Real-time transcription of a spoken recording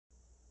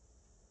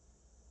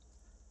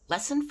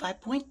Lesson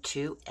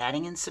 5.2,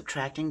 Adding and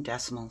Subtracting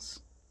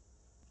Decimals.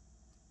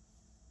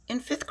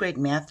 In 5th grade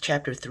math,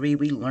 chapter 3,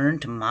 we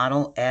learned to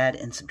model, add,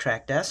 and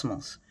subtract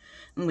decimals.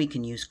 And we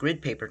can use grid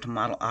paper to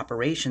model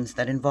operations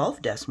that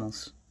involve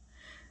decimals.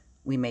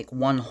 We make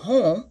one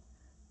whole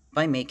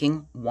by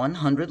making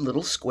 100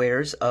 little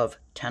squares of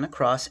 10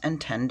 across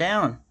and 10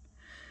 down.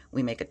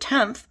 We make a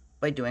tenth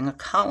by doing a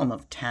column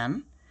of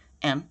 10,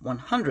 and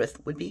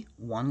 100th would be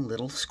one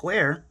little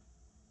square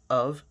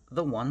of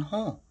the one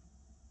whole.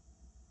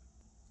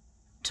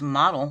 To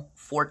model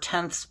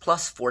 4/10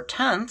 plus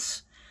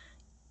 4/10,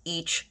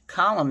 each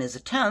column is a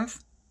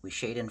tenth. We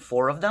shade in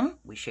 4 of them.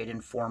 We shade in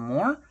 4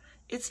 more.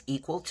 It's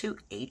equal to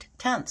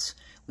 8/10.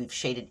 We've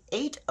shaded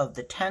 8 of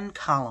the 10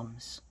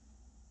 columns.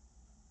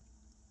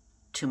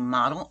 To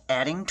model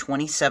adding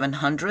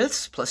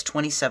 27/100ths plus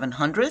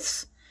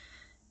 27/100ths,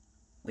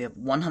 we have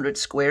 100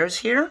 squares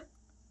here.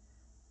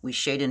 We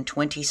shade in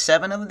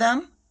 27 of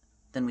them.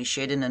 Then we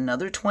shade in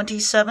another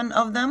 27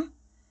 of them.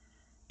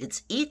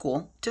 It's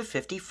equal to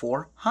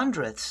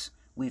 54/100ths.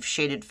 We've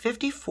shaded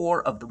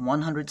 54 of the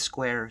 100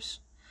 squares.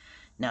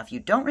 Now, if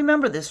you don't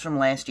remember this from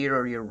last year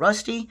or you're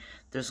rusty,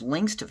 there's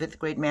links to 5th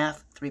grade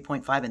math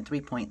 3.5 and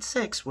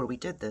 3.6 where we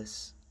did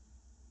this.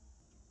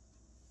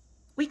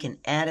 We can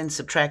add and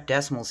subtract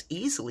decimals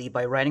easily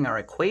by writing our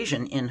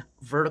equation in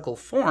vertical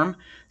form,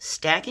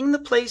 stacking the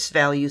place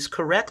values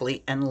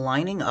correctly and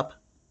lining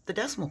up the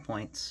decimal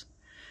points.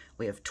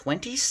 We have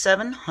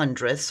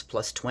 27/100ths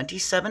plus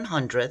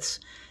 27/100ths.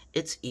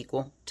 It's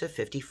equal to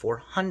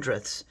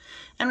 54/100ths.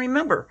 And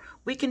remember,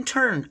 we can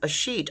turn a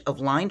sheet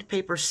of lined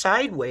paper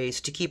sideways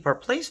to keep our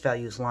place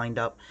values lined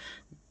up.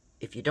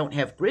 If you don't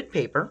have grid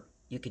paper,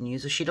 you can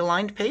use a sheet of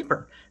lined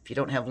paper. If you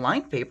don't have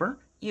lined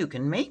paper, you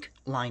can make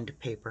lined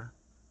paper.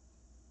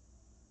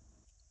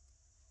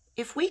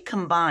 If we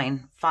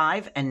combine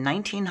 5 and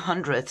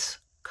 19/100ths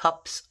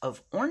cups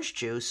of orange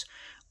juice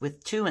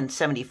with 2 and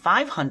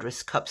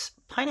 75/100ths cups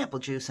pineapple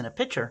juice in a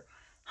pitcher,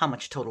 how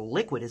much total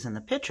liquid is in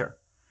the pitcher?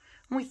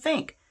 We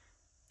think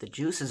the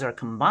juices are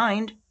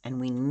combined and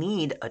we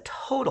need a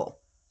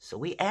total, so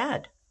we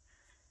add.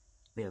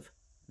 We have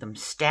them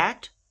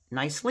stacked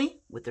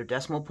nicely with their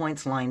decimal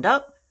points lined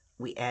up.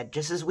 We add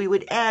just as we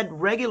would add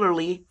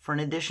regularly for an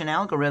addition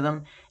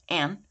algorithm,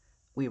 and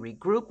we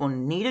regroup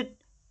when needed.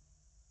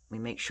 We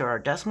make sure our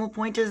decimal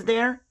point is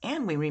there,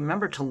 and we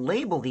remember to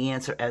label the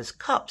answer as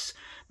cups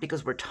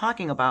because we're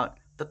talking about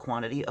the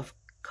quantity of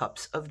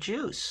cups of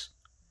juice.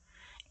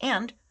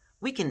 And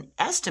we can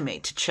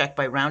estimate to check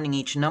by rounding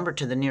each number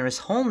to the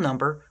nearest whole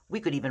number. We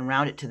could even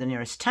round it to the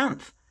nearest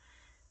tenth.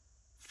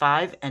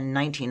 5 and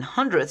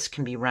 19/100ths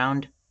can be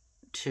rounded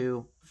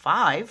to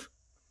 5.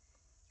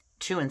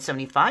 2 and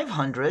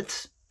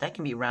 75/100ths, that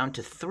can be rounded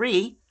to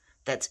 3.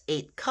 That's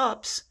 8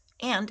 cups,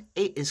 and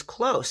 8 is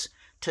close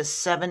to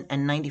 7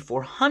 and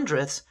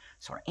 94/100ths,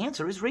 so our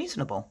answer is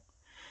reasonable.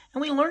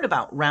 And we learned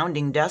about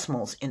rounding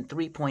decimals in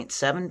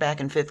 3.7 back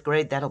in 5th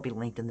grade. That'll be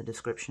linked in the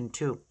description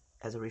too,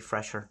 as a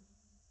refresher.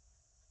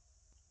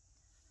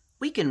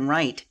 We can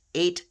write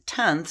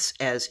 8/10ths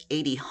as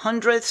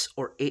 80/100ths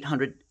or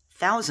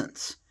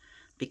 800,000ths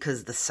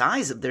because the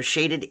size of their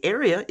shaded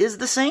area is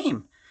the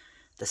same.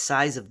 The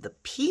size of the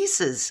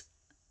pieces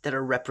that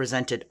are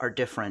represented are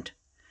different.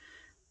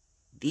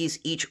 These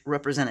each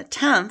represent a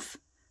tenth,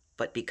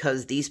 but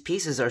because these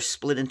pieces are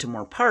split into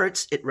more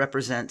parts, it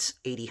represents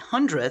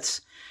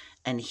 80/100ths.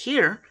 And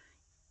here,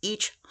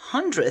 each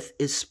 100th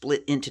is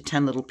split into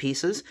 10 little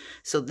pieces,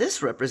 so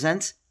this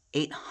represents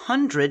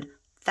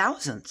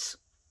 800,000ths.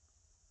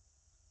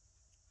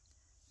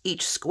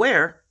 Each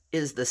square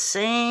is the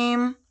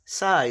same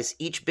size,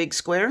 each big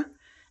square,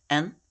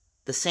 and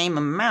the same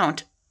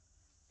amount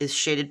is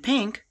shaded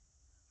pink.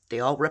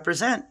 They all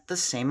represent the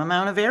same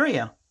amount of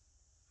area.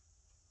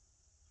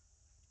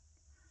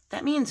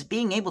 That means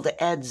being able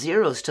to add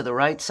zeros to the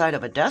right side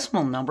of a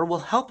decimal number will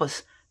help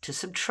us to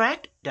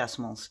subtract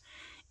decimals.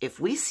 If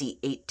we see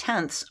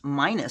 8/10ths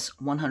minus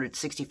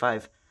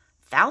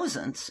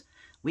 165,000ths,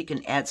 we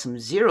can add some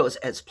zeros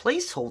as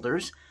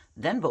placeholders.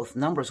 Then both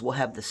numbers will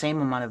have the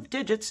same amount of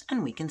digits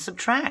and we can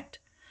subtract.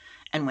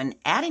 And when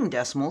adding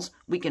decimals,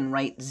 we can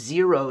write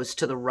zeros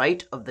to the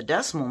right of the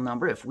decimal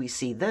number. If we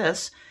see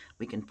this,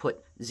 we can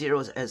put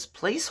zeros as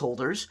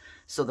placeholders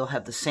so they'll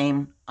have the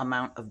same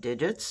amount of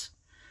digits.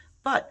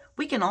 But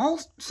we can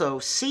also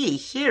see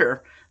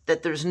here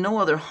that there's no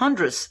other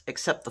hundredths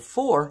except the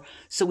 4,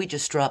 so we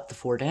just drop the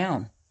 4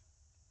 down.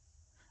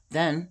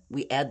 Then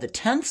we add the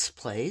tenths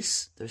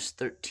place. There's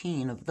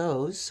 13 of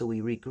those, so we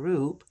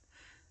regroup.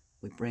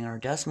 We bring our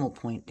decimal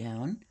point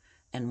down,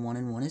 and 1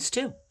 and 1 is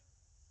 2.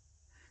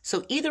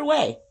 So either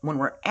way, when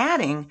we're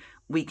adding,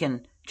 we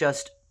can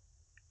just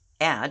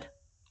add,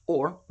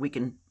 or we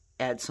can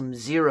add some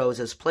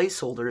zeros as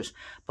placeholders.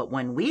 But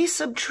when we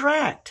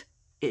subtract,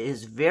 it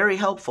is very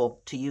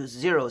helpful to use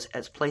zeros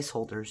as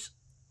placeholders.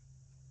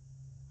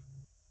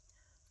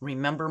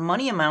 Remember,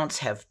 money amounts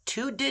have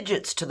 2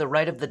 digits to the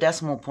right of the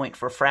decimal point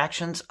for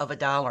fractions of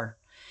 $1.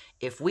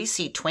 If we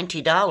see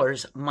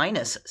 $20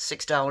 minus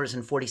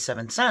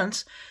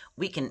 $6.47,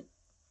 we can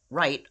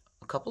write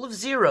a couple of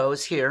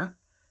zeros here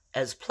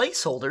as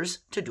placeholders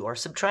to do our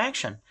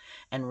subtraction.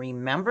 And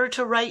remember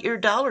to write your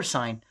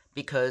 $sign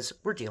because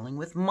we're dealing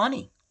with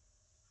money.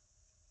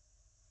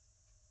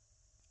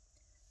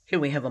 Here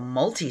we have a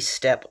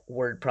multi-step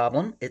word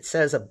problem. It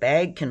says a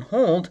bag can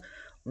hold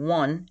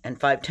 1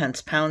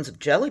 5/10 pounds of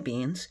jelly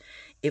beans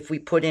if we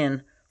put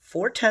in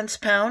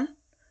 4/10 pound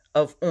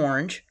of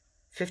orange,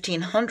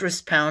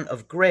 1/1500 pound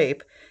of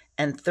grape,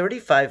 and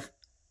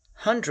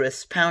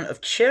 35/100 pound of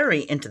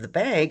cherry into the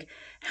bag.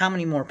 How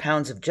many more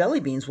pounds of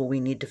jelly beans will we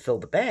need to fill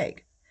the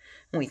bag?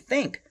 And we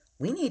think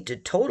we need to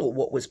total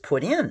what was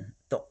put in,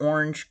 the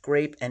orange,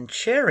 grape, and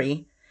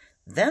cherry,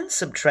 then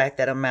subtract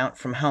that amount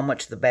from how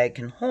much the bag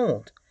can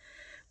hold.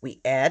 We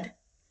add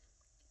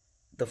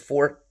the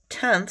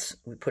 4/10,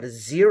 we put a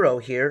 0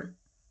 here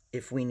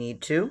if we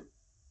need to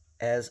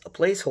as a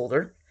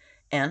placeholder,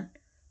 and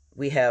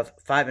we have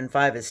 5 and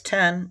 5 is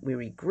 10. We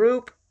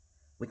regroup.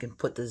 We can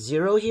put the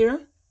 0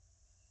 here.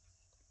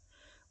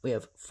 We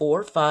have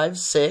 4, 5,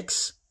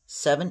 6,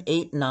 7,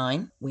 8,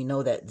 9. We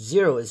know that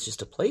 0 is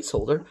just a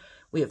placeholder.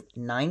 We have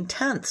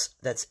 9/10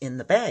 that's in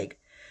the bag.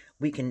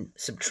 We can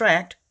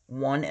subtract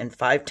 1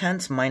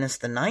 5/10 minus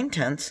the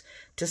 9/10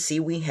 to see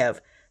we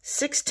have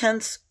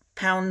 6/10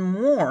 pound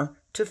more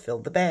to fill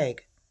the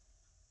bag.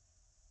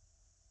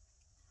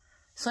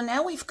 So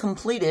now we've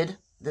completed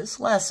this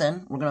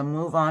lesson. We're going to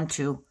move on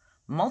to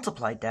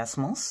multiply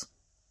decimals.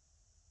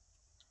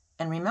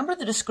 And remember,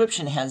 the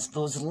description has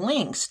those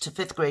links to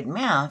 5th grade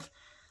math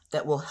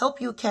that will help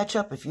you catch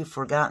up if you've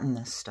forgotten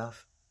this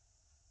stuff.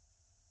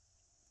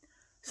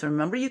 So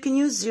remember, you can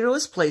use 0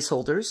 as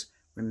placeholders.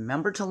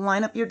 Remember to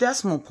line up your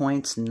decimal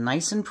points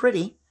nice and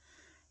pretty.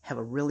 Have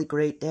a really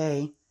great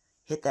day.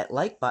 Hit that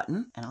like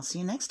button, and I'll see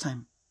you next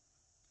time.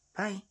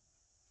 Bye.